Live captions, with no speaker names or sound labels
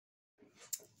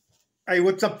Hey,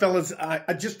 what's up, fellas?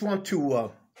 I just want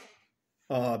to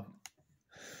uh,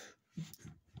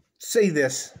 say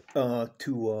this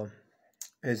to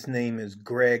his name is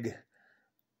Greg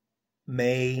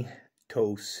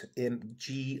Matos,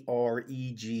 Gregmatos.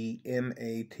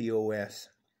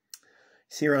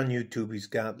 He's here on YouTube. He's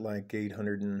got like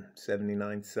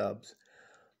 879 subs,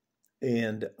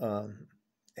 and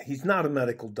he's not a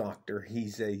medical doctor.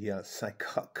 He's a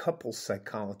couple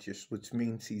psychologist, which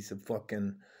means he's a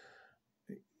fucking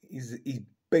he's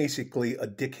basically a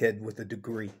dickhead with a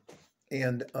degree,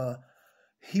 and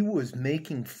he was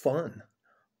making fun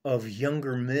of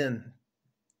younger men.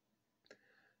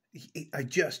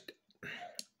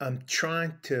 I'm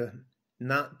trying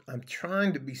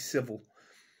to be civil.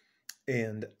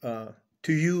 And to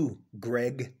you,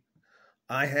 Greg,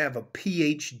 I have a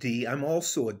PhD. I'm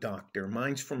also a doctor.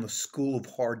 Mine's from the School of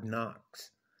Hard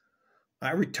Knocks.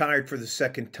 I retired for the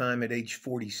second time at age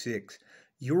 46.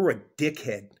 You're a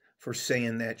dickhead for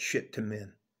saying that shit to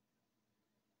men.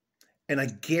 And I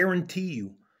guarantee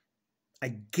you,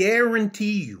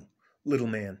 little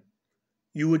man,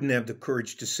 you wouldn't have the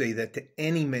courage to say that to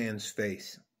any man's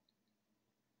face.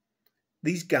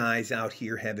 These guys out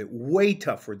here have it way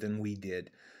tougher than we did.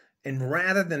 And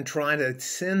rather than try to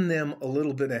send them a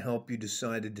little bit of help, you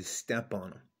decided to step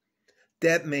on them.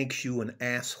 That makes you an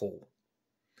asshole.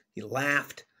 You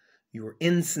laughed. You were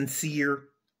insincere.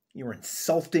 You were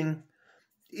insulting.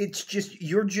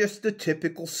 You're just the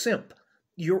typical simp.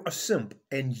 You're a simp,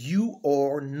 and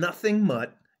you're nothing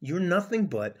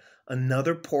but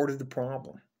another part of the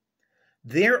problem.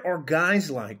 There are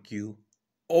guys like you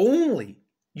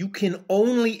can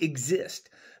only exist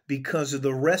because of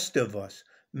the rest of us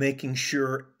making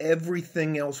sure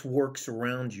everything else works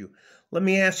around you. Let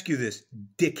me ask you this,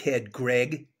 dickhead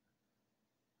Greg.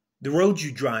 The roads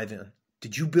you drive in,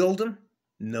 did you build them?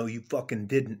 No, you fucking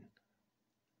didn't.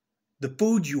 The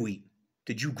food you eat,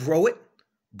 did you grow it?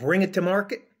 Bring it to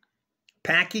market?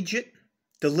 Package it?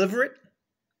 Deliver it?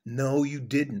 No, you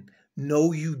didn't.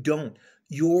 No, you don't.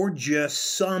 You're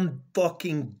just some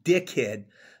fucking dickhead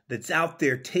that's out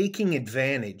there taking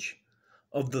advantage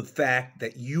of the fact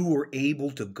that you were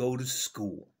able to go to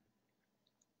school.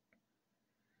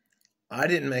 I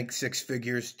didn't make six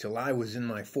figures till I was in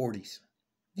my 40s.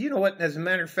 You know what? As a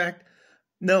matter of fact,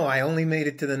 no, I only made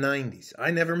it to the 90s.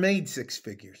 I never made six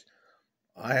figures.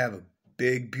 I have a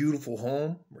big, beautiful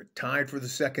home, retired for the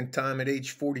second time at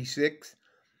age 46.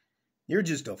 You're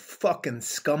just a fucking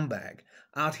scumbag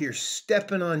out here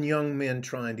stepping on young men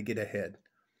trying to get ahead.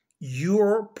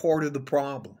 You're part of the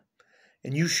problem,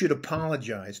 and you should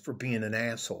apologize for being an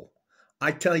asshole.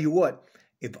 I tell you what,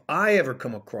 if I ever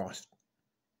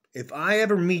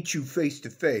meet you face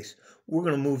to face, we're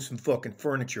going to move some fucking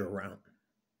furniture around.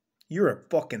 You're a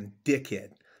fucking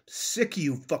dickhead. Sick of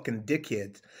you fucking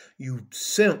dickheads. You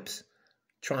simps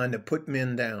trying to put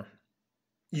men down.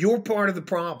 You're part of the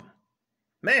problem.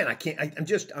 Man,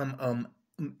 I'm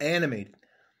animated.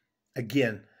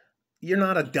 Again, you're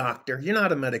not a doctor. You're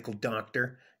not a medical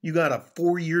doctor. You got a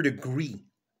 4-year degree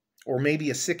or maybe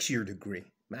a 6-year degree.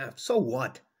 Man, so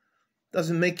what?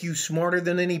 Doesn't make you smarter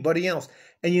than anybody else.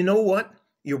 And you know what?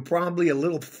 You're probably a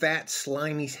little fat,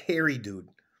 slimy, hairy dude.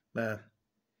 Man,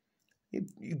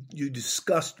 you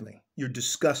disgust me. You're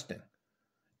disgusting.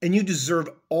 And you deserve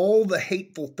all the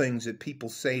hateful things that people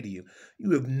say to you.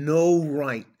 You have no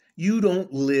right. You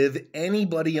don't live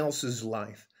anybody else's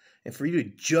life. And for you to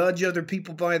judge other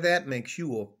people by that makes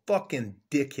you a fucking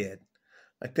dickhead.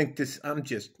 I think I'm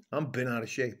bent out of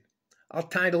shape. I'll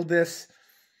title this,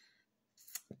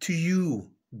 To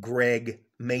You, Greg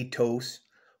Matos,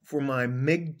 for my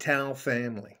MGTOW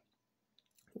family.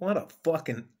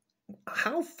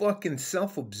 How fucking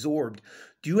self-absorbed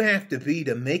do you have to be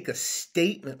to make a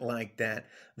statement like that,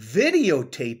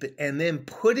 videotape it, and then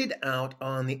put it out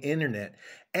on the internet?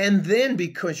 And then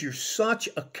because you're such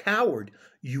a coward,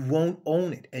 you won't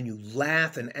own it, and you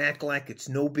laugh and act like it's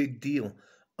no big deal.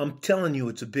 I'm telling you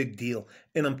it's a big deal,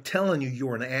 and I'm telling you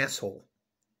you're an asshole.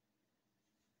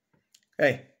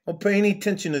 Hey, don't pay any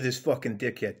attention to this fucking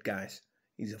dickhead, guys.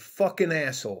 He's a fucking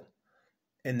asshole,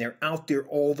 and they're out there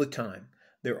all the time.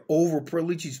 They're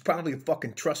overprivileged. He's probably a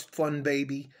fucking trust fund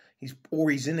baby. He's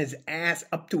in his ass,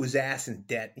 up to his ass in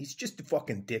debt. He's just a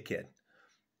fucking dickhead.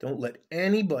 Don't let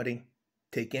anybody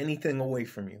take anything away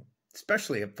from you,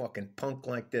 especially a fucking punk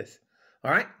like this.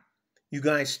 All right? You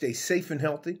guys stay safe and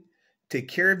healthy. Take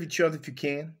care of each other if you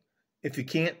can. If you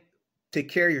can't, take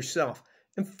care of yourself.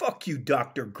 And fuck you,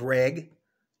 Dr. Greg,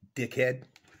 dickhead.